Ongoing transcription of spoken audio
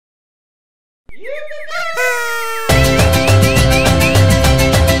Hi,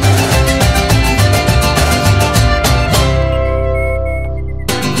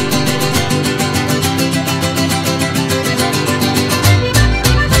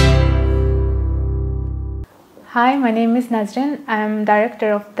 my name is Nazrin. I'm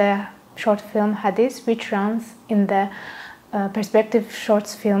director of the short film Hadis, which runs in the Perspective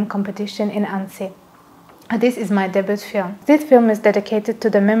Shorts Film Competition in Annecy. This is my debut film. This film is dedicated to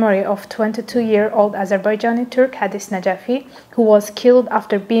the memory of 22-year-old Azerbaijani Turk Hadis Najafi, who was killed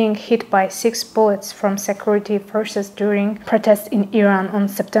after being hit by 6 bullets from security forces during protests in Iran on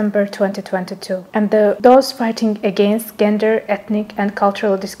September 2022, and those fighting against gender, ethnic, and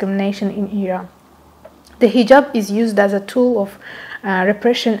cultural discrimination in Iran. The hijab is used as a tool of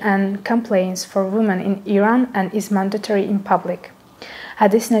repression and compliance for women in Iran and is mandatory in public.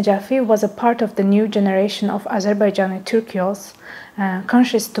 Hadis Najafi was a part of the new generation of Azerbaijani Turk youths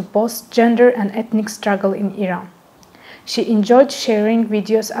conscious to both gender and ethnic struggle in Iran. She enjoyed sharing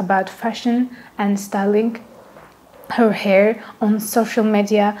videos about fashion and styling her hair on social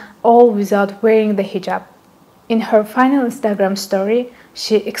media, all without wearing the hijab. In her final Instagram story,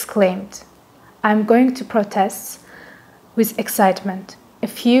 she exclaimed, "I'm going to protest with excitement. A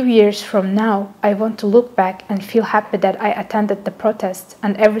few years from now, I want to look back and feel happy that I attended the protest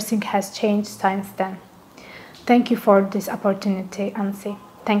and everything has changed since then." Thank you for this opportunity, Annecy.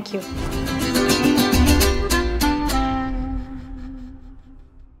 Thank you.